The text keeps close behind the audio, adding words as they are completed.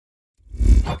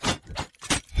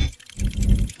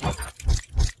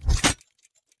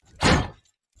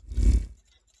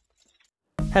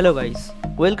Hello guys,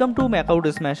 welcome to Makaut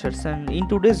CSE, and in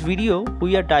today's video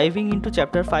we are diving into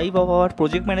chapter 5 of our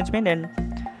project management and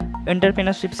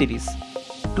entrepreneurship series,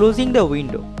 Closing the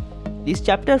Window. This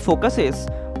chapter focuses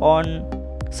on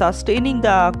sustaining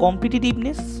the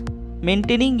competitiveness,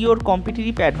 maintaining your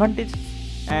competitive advantage,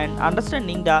 and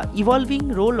understanding the evolving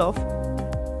role of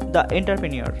the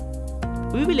entrepreneur.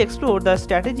 We will explore the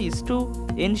strategies to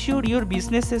ensure your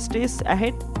business stays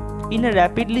ahead in a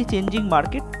rapidly changing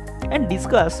market and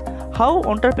discuss how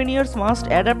entrepreneurs must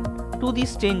adapt to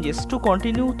these changes to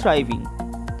continue thriving.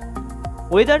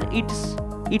 Whether it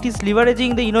is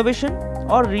leveraging the innovation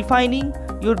or refining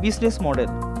your business model,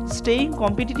 staying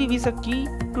competitive is a key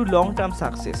to long-term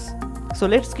success. So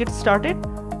let's get started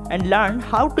and learn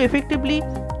how to effectively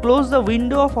close the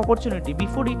window of opportunity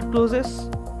before it closes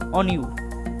on you.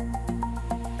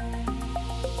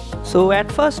 So at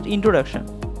first, introduction.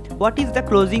 What is the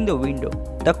closing the window?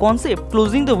 The concept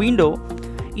closing the window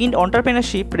in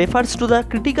entrepreneurship refers to the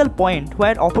critical point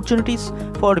where opportunities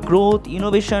for growth,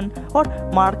 innovation, or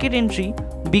market entry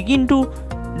begin to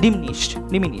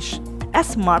diminish.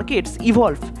 As markets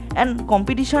evolve and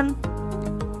competition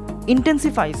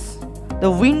intensifies, the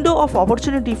window of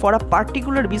opportunity for a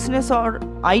particular business or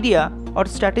idea or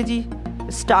strategy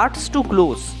starts to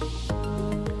close.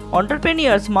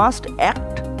 Entrepreneurs must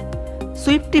act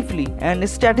swiftly and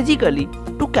strategically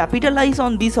to capitalize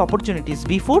on these opportunities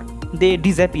before they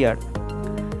disappear.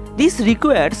 This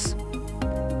requires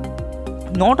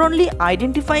not only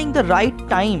identifying the right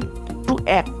time to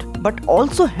act, but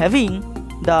also having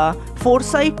the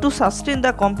foresight to sustain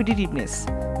the competitiveness,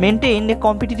 maintain a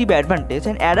competitive advantage,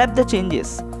 and adapt the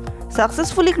changes.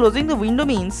 Successfully closing the window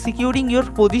means securing your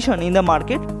position in the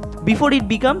market before it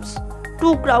becomes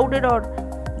too crowded or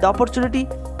the opportunity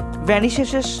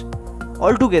vanishes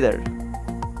altogether.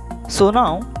 So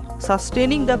now,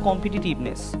 sustaining the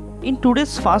competitiveness. In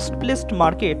today's fast-paced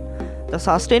market,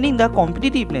 sustaining the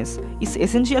competitiveness is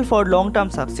essential for long-term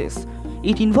success.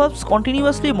 It involves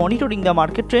continuously monitoring the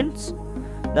market trends,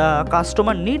 the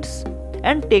customer needs,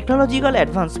 and technological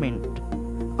advancement.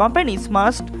 Companies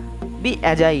must be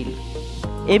agile,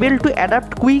 able to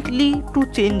adapt quickly to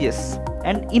changes,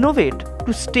 and innovate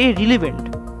to stay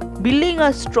relevant. Building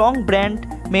a strong brand,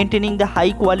 maintaining the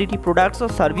high quality products or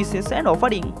services, and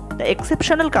offering the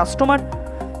exceptional customer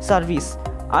service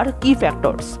are key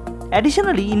factors.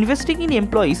 Additionally, investing in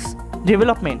employees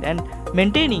development and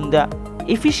maintaining the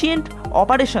efficient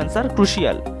operations are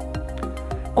crucial.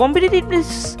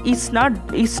 Competitiveness is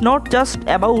not just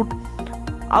about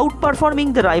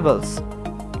outperforming the rivals.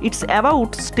 It's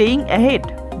about staying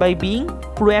ahead by being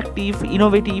proactive,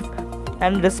 innovative,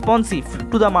 and responsive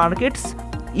to the market's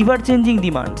ever-changing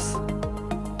demands.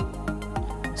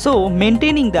 So,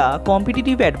 maintaining the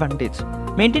competitive advantage.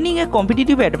 Maintaining a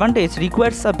competitive advantage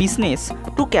requires a business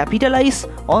to capitalize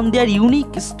on their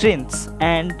unique strengths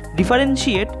and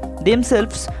differentiate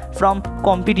themselves from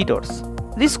competitors.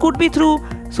 This could be through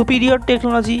superior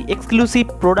technology, exclusive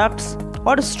products,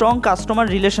 or strong customer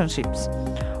relationships.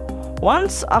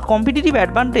 Once a competitive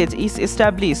advantage is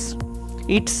established,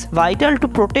 it's vital to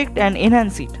protect and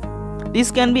enhance it. This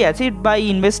can be achieved by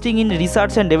investing in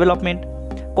research and development,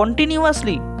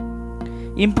 continuously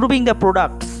improving the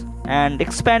products, and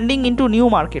expanding into new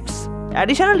markets.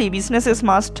 Additionally, businesses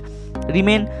must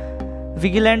remain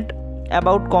vigilant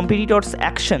about competitors'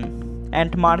 action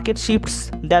and market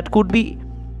shifts that could be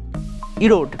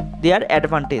erode their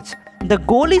advantage. The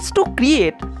goal is to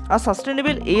create a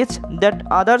sustainable edge that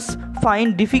others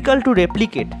find difficult to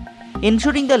replicate,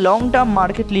 ensuring the long-term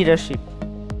market leadership.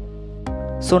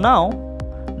 So now,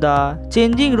 the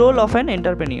changing role of an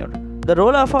entrepreneur. The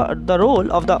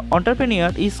role of the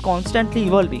entrepreneur is constantly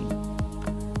evolving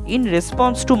in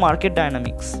response to market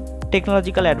dynamics,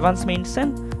 technological advancements,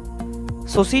 and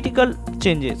societal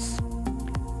changes.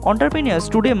 Entrepreneurs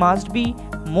today must be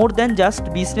more than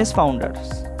just business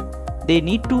founders. They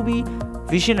need to be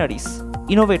visionaries,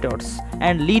 innovators,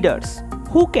 and leaders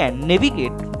who can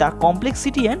navigate the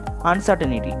complexity and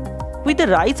uncertainty. With the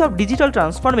rise of digital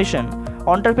transformation,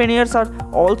 entrepreneurs are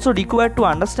also required to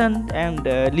understand and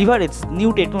leverage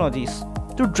new technologies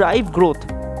to drive growth.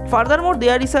 Furthermore,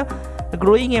 there is a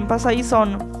growing emphasis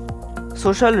on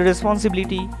social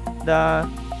responsibility,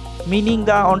 meaning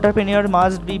the entrepreneur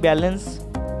must be balanced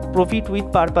profit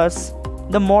with purpose.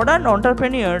 The modern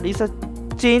entrepreneur is a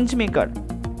change maker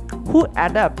who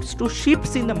adapts to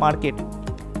shifts in the market,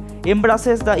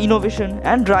 embraces the innovation,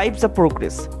 and drives the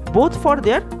progress both for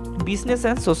their business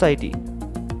and society.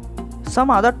 Some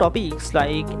other topics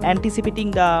like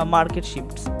anticipating the market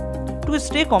shifts. To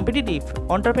stay competitive,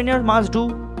 entrepreneurs must do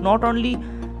not only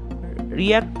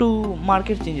react to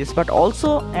market changes but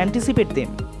also anticipate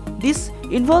them. This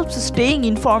involves staying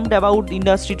informed about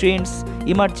industry trends,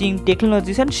 emerging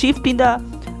technologies, and shift in the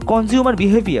consumer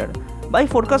behavior. By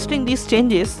forecasting these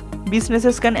changes,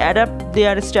 businesses can adapt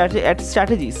their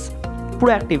strategies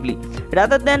proactively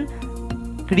rather than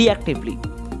reactively.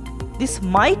 This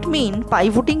might mean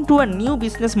pivoting to a new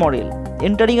business model,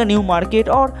 entering a new market,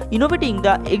 or innovating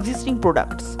the existing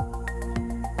products.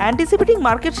 Anticipating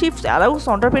market shifts allows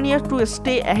entrepreneurs to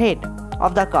stay ahead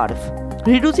of the curve,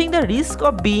 reducing the risk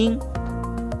of being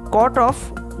caught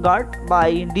off guard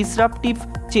by disruptive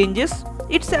changes.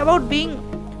 It's about being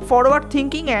forward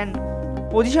thinking and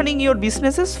positioning your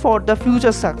businesses for the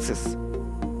future success.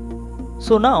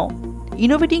 So now,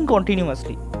 innovating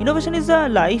continuously. Innovation is the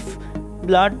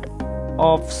lifeblood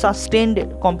of sustained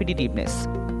competitiveness.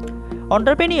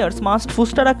 Entrepreneurs must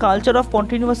foster a culture of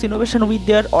continuous innovation with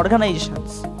their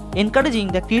organizations, encouraging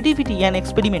the creativity and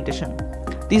experimentation.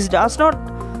 This does not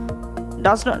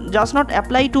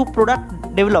apply to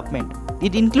product development.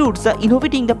 It includes the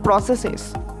innovating the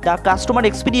processes, the customer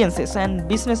experiences, and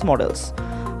business models.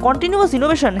 Continuous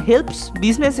innovation helps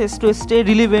businesses to stay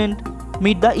relevant,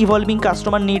 meet the evolving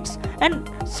customer needs, and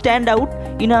stand out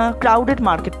in a crowded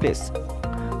marketplace.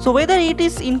 So whether it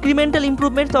is incremental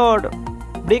improvements or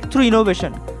breakthrough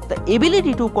innovation, the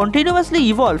ability to continuously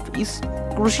evolve is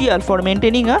crucial for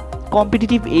maintaining a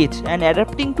competitive edge and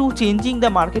adapting to changing the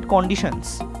market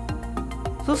conditions.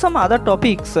 So some other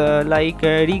topics like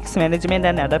risk management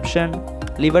and adoption,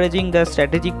 leveraging the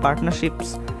strategic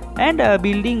partnerships, and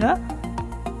building a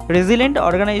resilient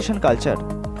organization culture.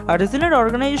 A resilient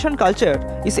organization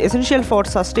culture is essential for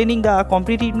sustaining the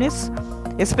competitiveness,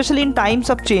 especially in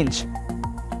times of change.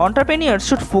 Entrepreneurs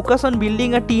should focus on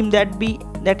building a team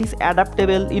that is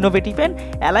adaptable, innovative, and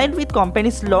aligned with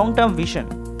company's long-term vision.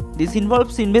 This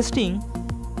involves investing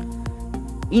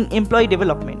in employee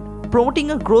development, promoting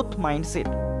a growth mindset,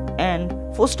 and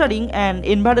fostering an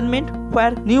environment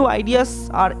where new ideas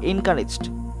are encouraged.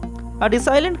 A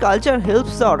resilient culture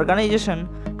helps the organization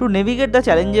to navigate the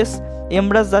challenges,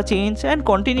 embrace the change, and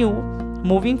continue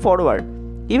moving forward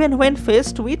even when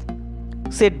faced with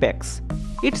setbacks.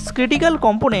 It's a critical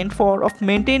component of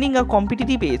maintaining a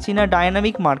competitive edge in a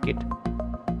dynamic market.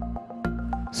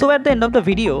 So at the end of the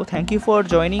video, thank you for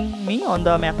joining me on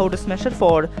the Makaut Smasher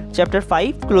for chapter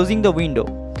 5, Closing the Window.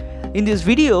 In this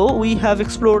video, we have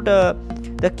explored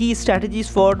the key strategies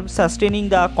for sustaining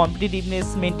the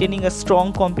competitiveness, maintaining a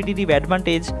strong competitive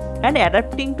advantage, and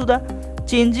adapting to the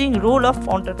changing role of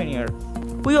entrepreneur.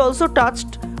 We also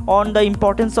touched on the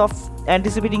importance of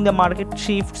anticipating the market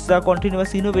shifts, the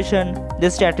continuous innovation, the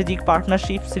strategic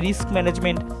partnerships, risk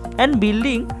management, and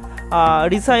building a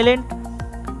resilient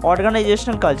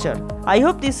organizational culture. I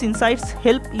hope these insights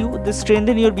help you to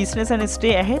strengthen your business and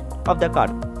stay ahead of the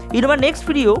curve. In our next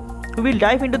video, we will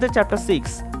dive into the chapter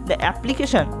 6, the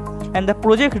application and the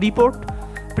project report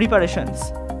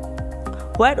preparations,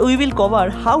 where we will cover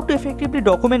how to effectively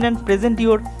document and present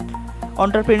your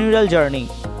entrepreneurial journey.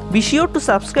 Be sure to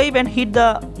subscribe and hit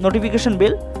the notification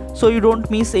bell so you don't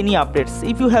miss any updates.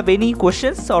 If you have any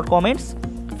questions or comments,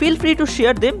 feel free to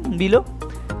share them below.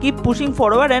 Keep pushing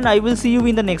forward, and I will see you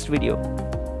in the next video.